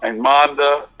 And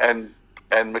Monda and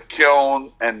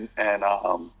McKeown and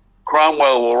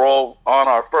Cromwell were all on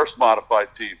our first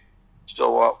modified team.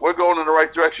 So we're going in the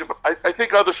right direction. But I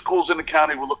think other schools in the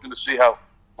county were looking to see how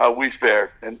we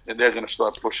fared, and they're going to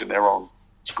start pushing their own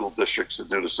school districts to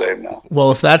do the same now.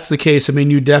 Well, if that's the case,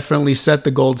 you definitely set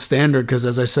the gold standard because,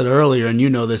 as I said earlier, and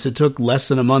this, it took less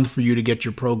than a month for you to get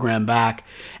your program back.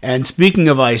 And speaking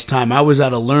of ice time, I was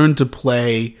at a Learn to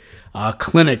Play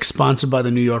clinic sponsored by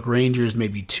the New York Rangers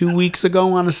maybe 2 weeks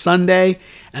ago on a Sunday,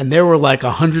 and there were like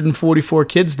 144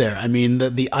 kids there.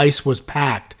 The ice was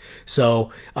packed.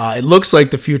 So it looks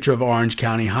like the future of Orange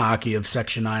County hockey, of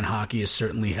Section 9 hockey, is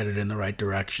certainly headed in the right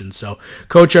direction. So,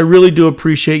 Coach, I really do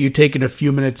appreciate you taking a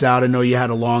few minutes out. I know you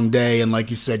had a long day, and like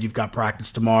you said, you've got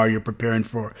practice tomorrow. You're preparing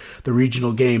for the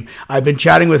regional game. I've been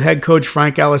chatting with head coach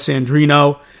Frank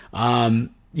Alessandrino.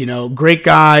 Great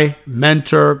guy,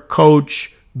 mentor,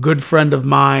 coach, good friend of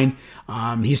mine.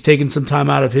 He's taken some time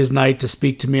out of his night to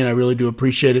speak to me, and I really do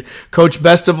appreciate it. Coach,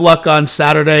 best of luck on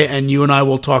Saturday, and you and I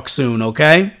will talk soon,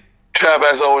 okay? Trav,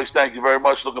 as always, thank you very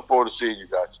much. Looking forward to seeing you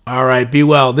guys. All right, be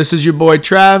well. This is your boy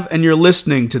Trav, and you're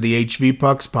listening to the HV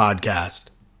Pucks podcast.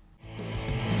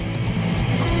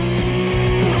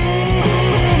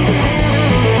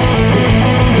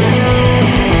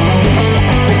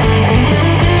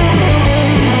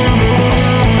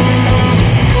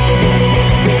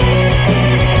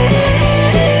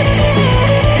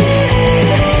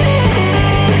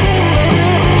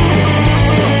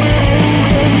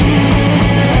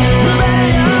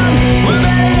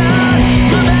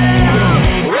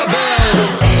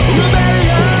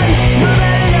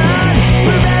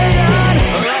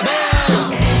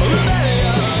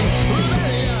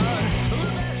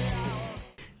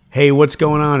 Hey, what's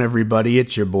going on, everybody?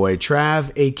 It's your boy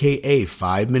Trav, aka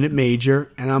 5 Minute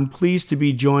Major, and I'm pleased to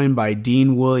be joined by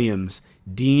Dean Williams.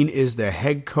 Dean is the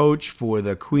head coach for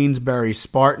the Queensbury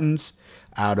Spartans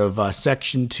out of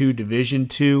Section 2, Division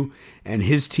 2, and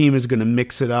his team is going to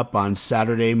mix it up on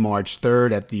Saturday, March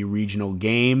 3rd at the regional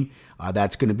game.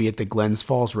 That's going to be at the Glens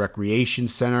Falls Recreation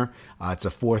Center. It's a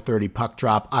 4:30 puck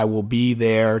drop. I will be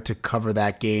there to cover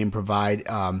that game, provide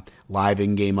live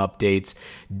in-game updates.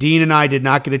 Dean and I did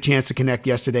not get a chance to connect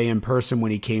yesterday in person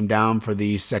when he came down for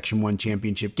the Section 1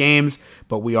 championship games,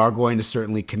 but we are going to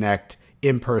certainly connect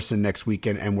in person next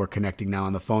weekend, and we're connecting now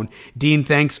on the phone. Dean,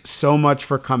 thanks so much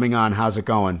for coming on. How's it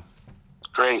going?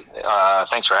 Great.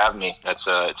 Thanks for having me. It's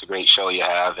a great show you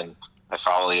have, and I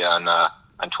follow you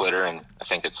on Twitter, and I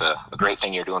think it's a great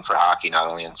thing you're doing for hockey, not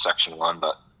only in Section 1,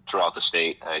 but throughout the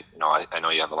state. I know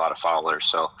you have a lot of followers,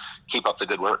 so keep up the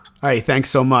good work. Hey, thanks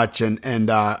so much, and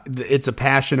it's a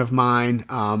passion of mine.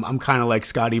 I'm kind of like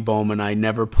Scotty Bowman. I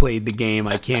never played the game.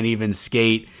 I can't even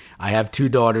skate. I have 2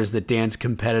 daughters that dance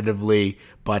competitively,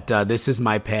 but this is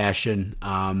my passion,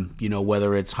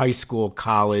 whether it's high school,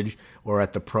 college, or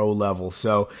at the pro level.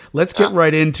 So let's get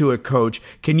right into it, Coach.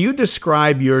 Can you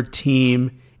describe your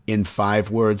team in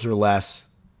 5 words or less?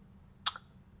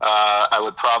 I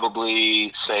would probably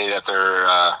say that they're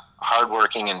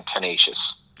hardworking and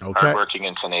tenacious. Okay. Hardworking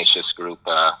and tenacious group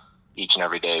each and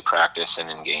every day, practice and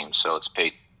in games. So it's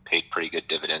paid pretty good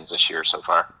dividends this year so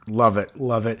far. Love it.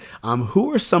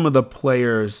 Who are some of the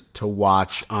players to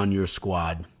watch on your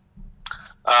squad?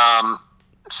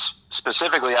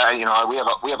 Specifically, we have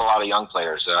a lot of young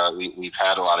players. We've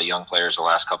had a lot of young players the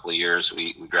last couple of years.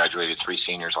 We graduated 3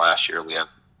 seniors last year. We have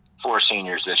 4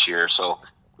 seniors this year. So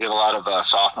we have a lot of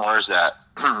sophomores that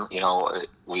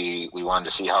we wanted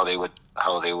to see how they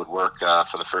would work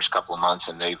for the first couple of months,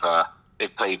 and they've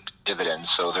played dividends.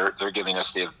 So they're giving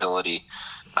us the ability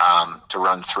to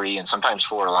run 3 and sometimes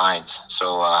 4 lines.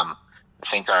 So I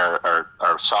think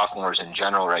our sophomores in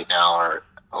general right now are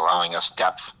allowing us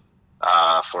depth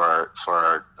for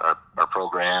our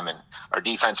program, and our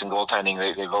defense and goaltending.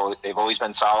 They've always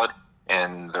been solid,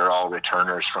 and they're all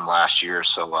returners from last year.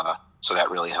 So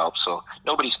that really helps. So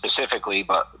nobody specifically,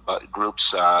 but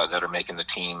groups that are making the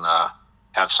team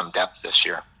have some depth this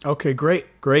year. Okay, great.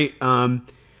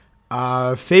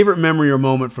 Favorite memory or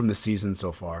moment from the season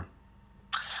so far?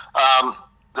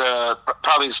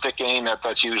 Probably the stick game.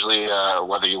 That's usually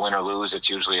whether you win or lose. It's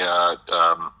usually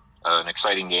an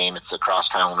exciting game. It's a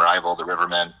crosstown rival, the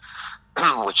Rivermen,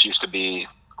 which used to be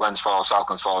Glens Falls, South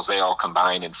Glens Falls. They all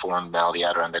combined and formed now the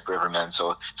Adirondack Rivermen.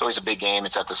 So it's always a big game.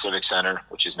 It's at the Civic Center,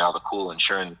 which is now the Cool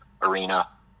Insurance Arena.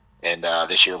 And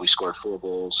this year we scored 4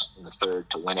 goals in the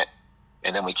third to win it.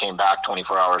 And then we came back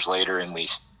 24 hours later, and we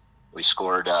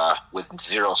scored with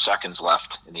 0 seconds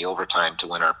left in the overtime to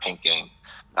win our pink game.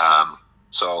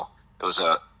 So it was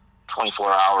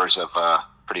 24 hours of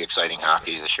pretty exciting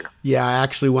hockey this year. Yeah, I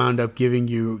actually wound up giving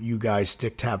you guys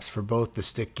stick taps for both the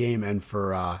stick game and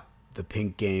for the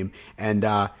pink game. And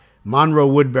Monroe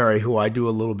Woodbury, who I do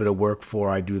a little bit of work for,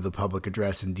 I do the public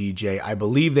address and DJ. I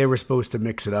believe they were supposed to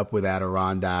mix it up with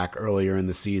Adirondack earlier in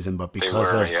the season, but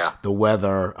because of the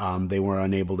weather, they were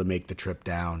unable to make the trip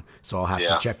down. So I'll have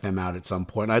to check them out at some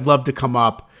point. I'd love to come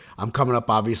up. I'm coming up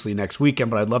obviously next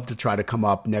weekend, but I'd love to try to come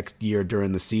up next year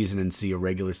during the season and see a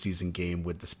regular season game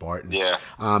with the Spartans. Yeah,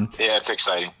 it's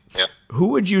exciting. Yep. Who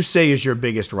would you say is your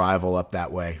biggest rival up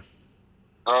that way?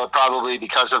 Probably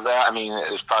because of that. I mean,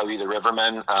 it was probably the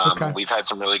Rivermen. Okay. We've had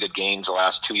some really good games the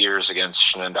last 2 years against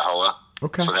Shenendehowa.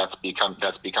 Okay. So that's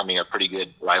becoming a pretty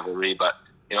good rivalry. But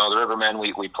the Rivermen,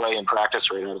 we play and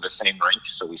practice right out of the same rink,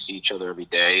 so we see each other every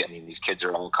day. I mean, these kids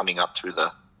are all coming up through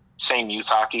the same youth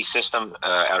hockey system,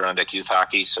 Adirondack youth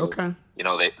hockey. So okay.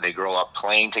 They grow up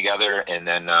playing together, and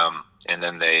then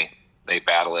they they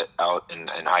battle it out in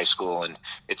high school, and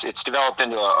it's developed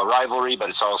into a rivalry, but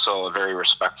it's also a very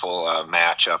respectful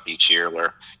matchup each year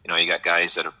where, you got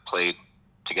guys that have played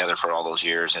together for all those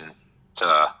years, and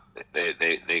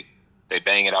they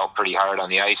bang it out pretty hard on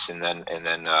the ice, and then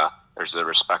there's the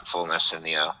respectfulness in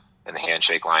the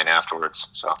handshake line afterwards.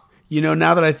 So.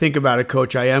 Now that I think about it,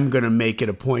 Coach, I am going to make it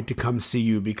a point to come see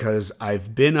you because I've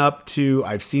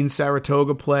seen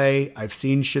Saratoga play, I've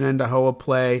seen Shenendehowa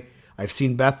play, I've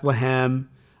seen Bethlehem.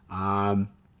 I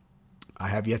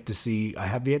have yet to see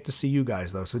you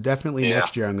guys though. So definitely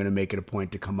next year I'm going to make it a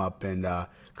point to come up and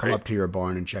come up to your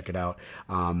barn and check it out.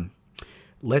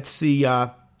 Let's see.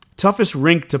 Toughest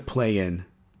rink to play in.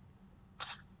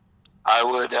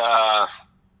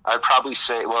 I'd probably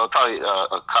say, a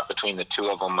cut between the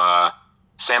two of them.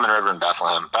 Salmon River and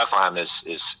Bethlehem. Bethlehem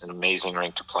is an amazing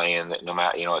rink to play in. That no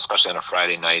matter, especially on a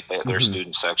Friday night, their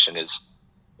student section is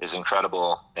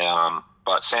incredible.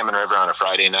 But Salmon River on a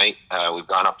Friday night, we've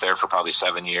gone up there for probably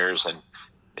 7 years, and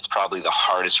it's probably the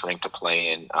hardest rink to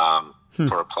play in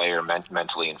for a player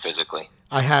mentally and physically.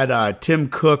 I had Tim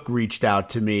Cook reached out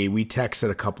to me. We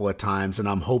texted a couple of times, and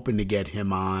I'm hoping to get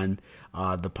him on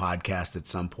the podcast at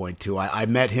some point too. I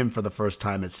met him for the first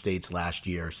time at States last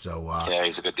year. So yeah,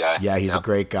 he's a good guy. Yeah, he's a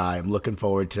great guy. I'm looking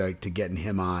forward to getting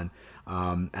him on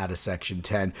out of Section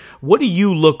 10. What do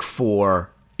you look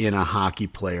for in a hockey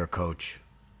player, Coach?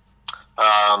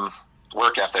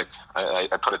 Work ethic.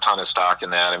 I put a ton of stock in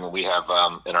that. I mean, we have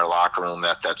in our locker room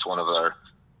that's one of our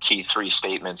key 3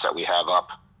 statements that we have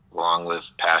up, along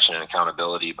with passion and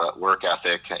accountability. But work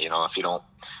ethic, if you don't,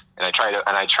 and I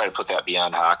try to put that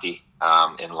beyond hockey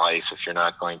in life. If you're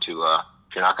not going to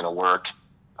work,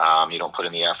 you don't put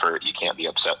in the effort, you can't be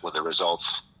upset with the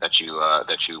results that you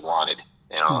wanted.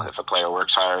 If a player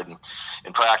works hard and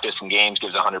in practice and games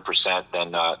gives 100%,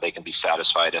 then they can be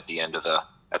satisfied at the end of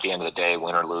the day,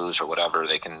 win or lose or whatever.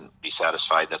 They can be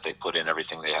satisfied that they put in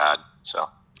everything they had. So.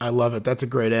 I love it. That's a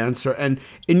great answer. And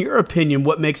in your opinion,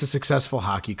 what makes a successful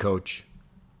hockey coach?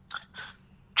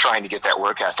 Trying to get that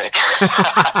work ethic.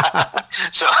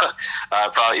 So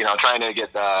probably, trying to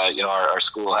get, our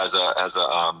school has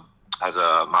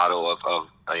a motto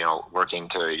of working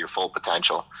to your full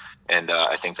potential. And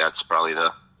I think that's probably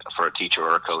for a teacher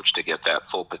or a coach to get that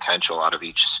full potential out of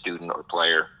each student or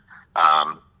player.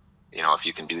 If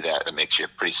you can do that, it makes you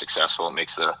pretty successful. It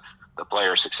makes the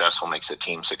player successful, makes the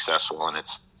team successful. And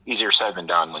it's easier said than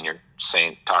done when you're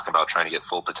talking about trying to get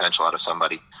full potential out of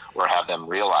somebody or have them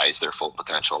realize their full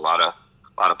potential. A lot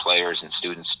of players and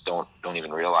students don't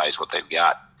even realize what they've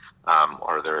got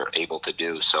or they're able to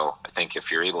do. So I think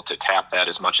if you're able to tap that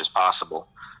as much as possible,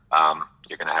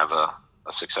 you're going to have a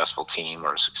successful team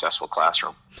or a successful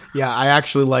classroom. Yeah, I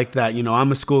actually like that.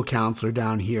 I'm a school counselor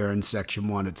down here in Section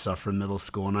 1 at Suffern Middle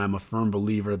School, and I'm a firm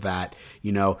believer that,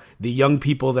 the young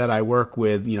people that I work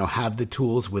with, have the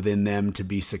tools within them to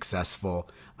be successful.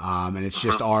 And it's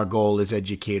just our goal as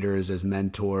educators, as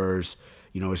mentors,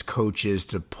 as coaches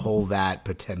to pull that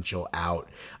potential out.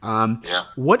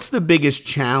 What's the biggest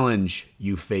challenge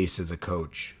you face as a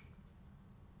coach?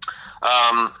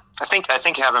 I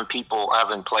think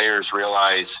having players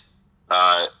realize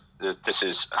that this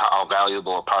is how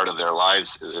valuable a part of their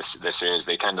lives this is.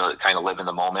 They tend to kind of live in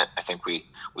the moment. I think we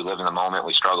live in the moment.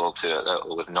 We struggle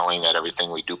with knowing that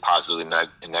everything we do positively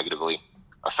and negatively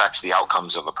affects the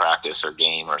outcomes of a practice or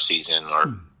game or season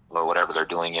or whatever they're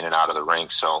doing in and out of the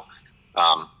rink. So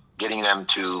getting them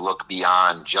to look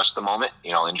beyond just the moment,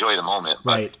 enjoy the moment,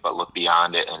 but look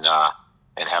beyond it and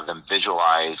have them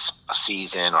visualize a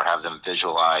season or have them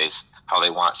visualize how they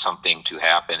want something to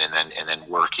happen and then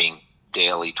working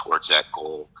daily towards that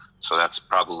goal. So that's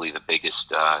probably the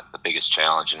biggest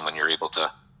challenge. And when you're able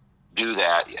to do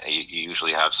that, you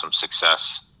usually have some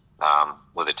success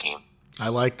with a team. I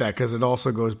like that because it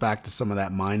also goes back to some of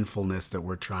that mindfulness that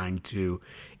we're trying to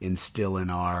instill in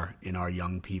our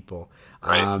young people.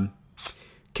 Right.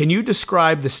 Can you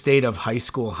describe the state of high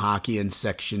school hockey in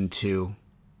Section 2?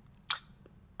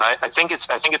 I think it's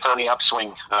on the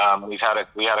upswing.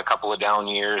 We had a couple of down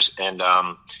years, and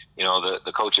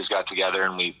the coaches got together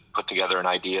and we put together an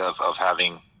idea of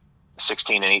having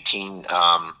 16 and 18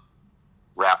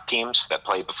 wrap teams that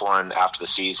play before and after the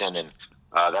season, and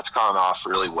that's gone off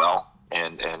really well.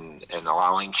 And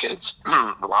allowing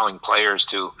players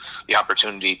to the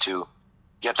opportunity to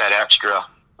get that extra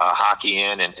hockey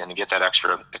in and get that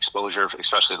extra exposure,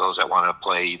 especially those that want to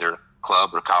play either club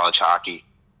or college hockey.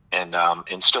 And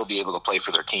still be able to play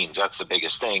for their teams. That's the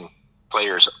biggest thing.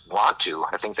 Players want to.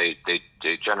 I think they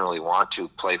generally want to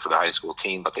play for the high school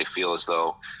team, but they feel as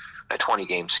though a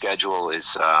 20-game schedule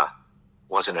is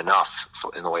wasn't enough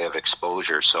in the way of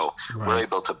exposure. So we're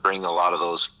able to bring a lot of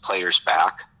those players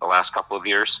back the last couple of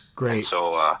years. Great. And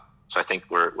so I think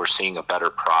we're seeing a better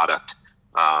product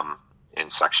in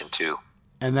Section 2.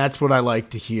 And that's what I like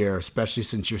to hear, especially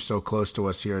since you're so close to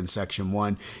us here in Section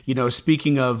 1. You know,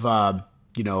 speaking of,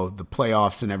 you know, the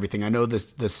playoffs and everything, I know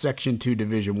the Section 2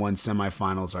 Division 1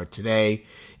 semifinals are today.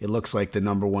 It looks like the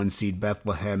number 1 seed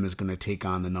Bethlehem is going to take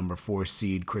on the number 4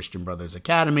 seed Christian Brothers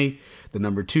Academy. The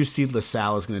number 2 seed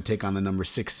LaSalle is going to take on the number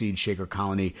 6 seed Shaker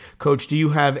Colony. Coach, do you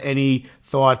have any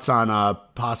thoughts on a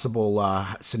possible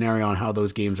scenario on how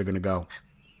those games are going to go?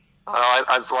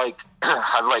 I've liked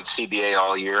CBA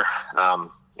all year.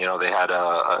 You know, they had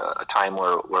a time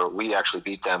where we actually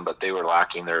beat them, but they were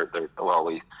lacking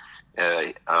we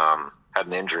had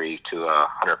an injury to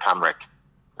Hunter Pemrick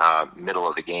middle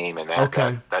of the game, and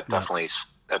that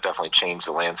definitely changed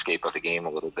the landscape of the game a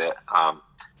little bit.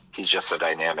 He's just a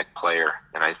dynamic player,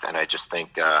 and I just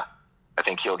think I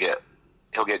think he'll get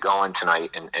going tonight,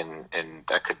 and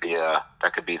that could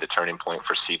be the turning point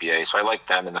for CBA. So I like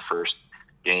them in the first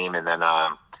game, and then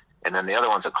the other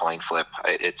one's a coin flip.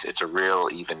 It's a real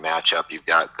even matchup. You've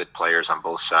got good players on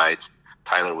both sides.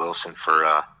 Tyler Wilson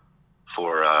for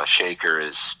Shaker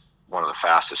is one of the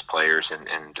fastest players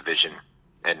in division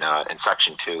in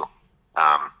Section 2.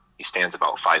 He stands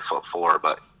about 5'4",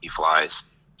 but he flies.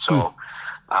 So,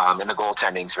 and the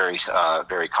goaltending's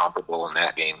very comparable in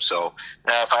that game. So,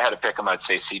 if I had to pick them, I'd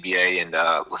say CBA and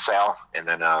LaSalle, and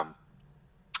then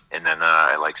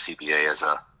I like CBA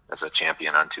as a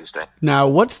champion on Tuesday. Now,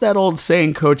 what's that old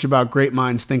saying, Coach, about great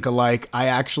minds think alike? I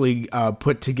actually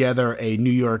put together a New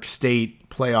York State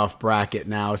playoff bracket.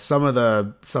 Now, some of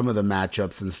the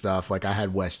matchups and stuff, like I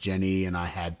had West Jenny and I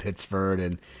had Pittsford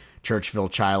and Churchville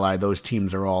Chili. Those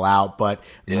teams are all out, but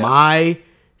my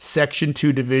Section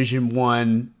 2 Division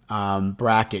 1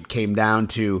 bracket came down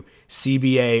to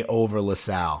CBA over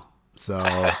LaSalle. So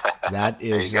that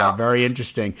is very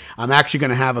interesting. I'm actually going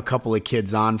to have a couple of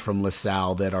kids on from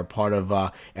LaSalle that are part of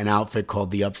an outfit called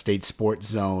the Upstate Sports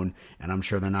Zone, and I'm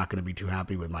sure they're not going to be too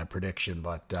happy with my prediction.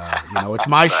 But, you know, it's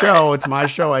my show. It's my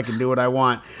show. I can do what I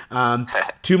want.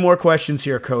 2 more questions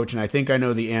here, Coach, and I think I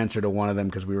know the answer to one of them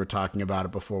because we were talking about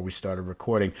it before we started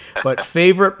recording. But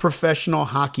favorite professional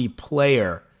hockey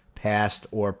player, past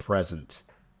or present?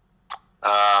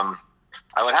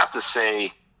 I would have to say,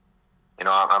 you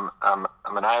know, I'm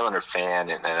an Islander fan,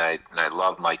 and I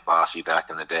love Mike Bossy back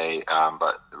in the day.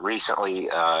 But recently,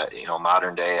 you know,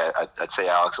 modern day, I'd say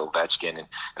Alex Ovechkin, and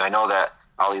I know that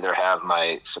I'll either have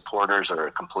my supporters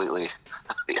or completely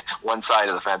one side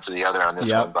of the fence or the other on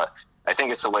this one. But I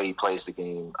think it's the way he plays the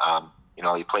game. You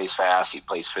know, he plays fast, he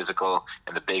plays physical,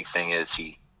 and the big thing is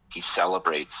he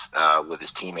celebrates with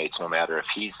his teammates, no matter if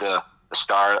he's the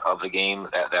star of the game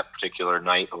that particular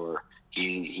night, or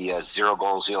he has 0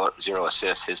 goals, 0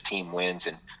 assists. His team wins,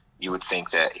 and you would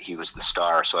think that he was the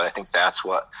star. So I think that's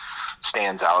what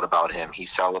stands out about him. He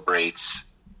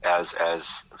celebrates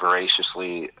as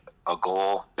voraciously a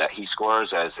goal that he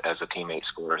scores as a teammate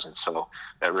scores, and so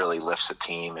that really lifts a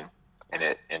team, and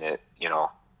it you know,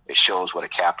 it shows what a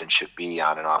captain should be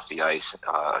on and off the ice,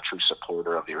 a true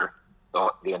supporter of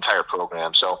the entire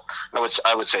program. So I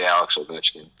would say Alex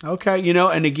Ovechkin. Okay, you know,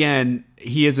 and again,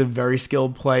 he is a very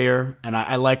skilled player, and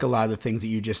I like a lot of the things that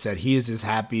you just said. He is as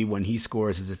happy when he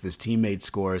scores as if his teammate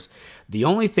scores. The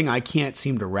only thing I can't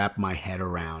seem to wrap my head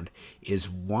around is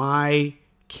why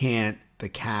can't the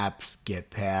Caps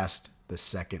get past the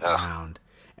second round?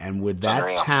 And with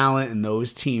that talent and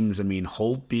those teams, I mean,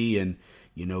 Holtby and,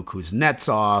 you know,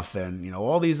 Kuznetsov and, you know,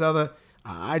 all these other,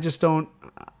 I just don't.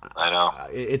 I know.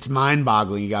 It's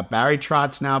mind-boggling. You got Barry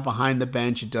Trotz now behind the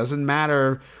bench. It doesn't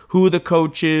matter who the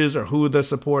coach is or who the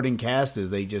supporting cast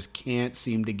is. They just can't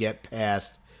seem to get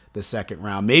past the second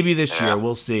round. Maybe this year,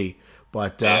 we'll see.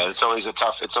 But it's always a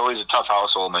tough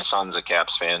household. My son's a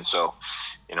Caps fan, so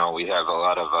you know we have a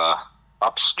lot of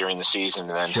ups during the season,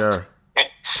 and then sure.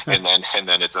 and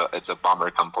then it's a bummer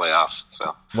come playoffs.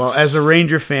 So well, as a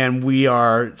Ranger fan, we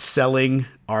are selling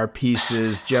our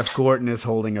pieces. Jeff Gorton is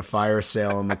holding a fire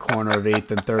sale in the corner of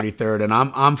 8th and 33rd, and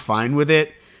I'm fine with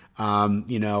it.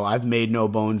 You know, I've made no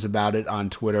bones about it on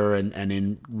Twitter and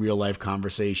in real life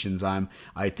conversations.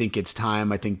 I think it's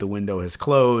time. I think the window has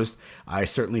closed. I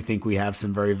certainly think we have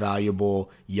some very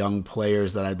valuable young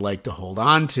players that I'd like to hold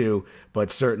on to,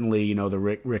 but certainly, you know, the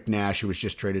Rick Nash, who was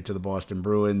just traded to the Boston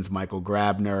Bruins, Michael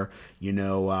Grabner, you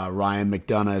know, Ryan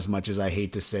McDonough, as much as I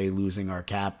hate to say losing our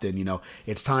captain, you know,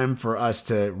 it's time for us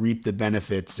to reap the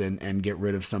benefits and get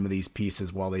rid of some of these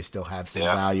pieces while they still have some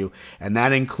value. And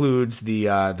that includes the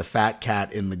fat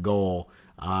cat in the goal,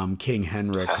 King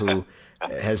Henrik, who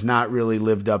has not really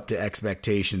lived up to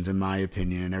expectations, in my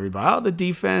opinion. And everybody, the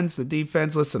defense.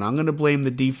 Listen, I'm going to blame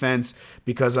the defense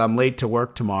because I'm late to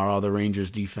work tomorrow. The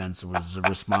Rangers defense was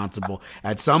responsible.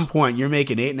 At some point, you're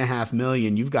making $8.5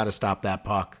 million. You've got to stop that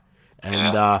puck.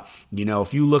 And,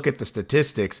 if you look at the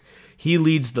statistics, he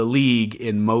leads the league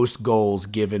in most goals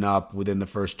given up within the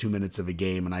first 2 minutes of a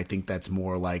game. And I think that's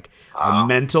more like a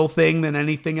mental thing than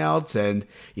anything else. And,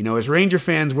 as Ranger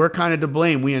fans, we're kind of to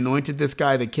blame. We anointed this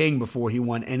guy the king before he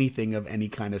won anything of any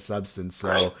kind of substance.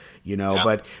 So,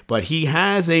 but he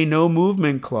has a no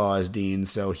movement clause, Dean.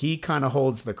 So he kind of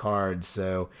holds the cards.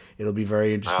 So it'll be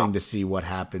very interesting to see what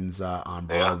happens on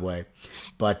Broadway.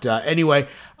 But anyway,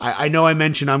 I know I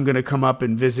mentioned I'm going to come up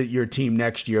and visit your team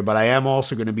next year, but I am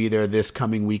also going to be there this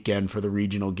coming weekend for the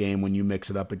regional game when you mix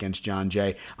it up against John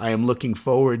Jay. I am looking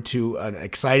forward to an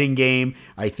exciting game.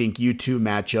 I think you two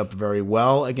match up very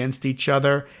well against each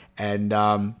other, and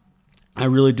I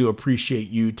really do appreciate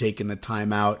you taking the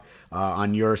time out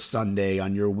on your Sunday,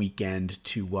 on your weekend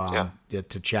to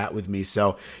chat with me.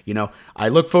 So, I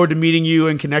look forward to meeting you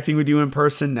and connecting with you in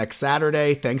person next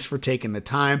Saturday. Thanks for taking the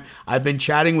time. I've been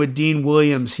chatting with Dean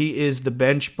Williams. He is the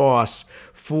bench boss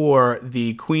for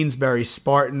the Queensbury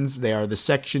Spartans. They are the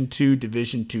Section 2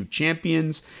 Division 2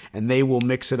 champions, and they will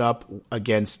mix it up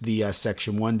against the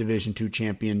Section 1 Division 2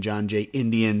 champion John Jay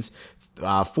Indians.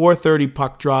 4:30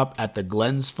 puck drop at the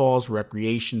Glens Falls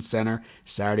Recreation Center,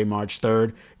 Saturday, March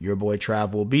 3rd. Your boy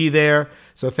Trav will be there.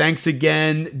 So thanks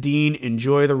again, Dean.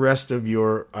 Enjoy the rest of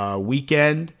your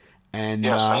weekend. And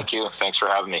yes, thank you. Thanks for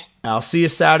having me. I'll see you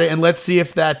Saturday, and let's see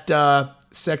if that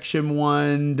Section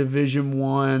 1, Division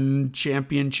 1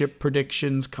 championship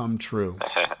predictions come true.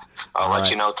 I'll let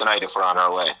you know tonight if we're on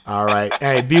our way. All right.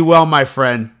 Hey, be well, my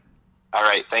friend. All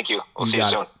right. Thank you. We'll see you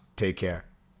soon. Take care.